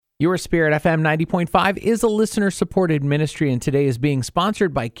Your Spirit FM 90.5 is a listener-supported ministry, and today is being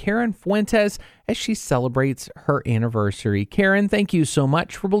sponsored by Karen Fuentes as she celebrates her anniversary. Karen, thank you so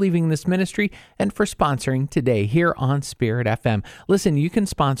much for believing in this ministry and for sponsoring today here on Spirit FM. Listen, you can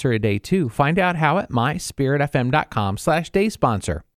sponsor a day too. Find out how at myspiritfm.com/day sponsor.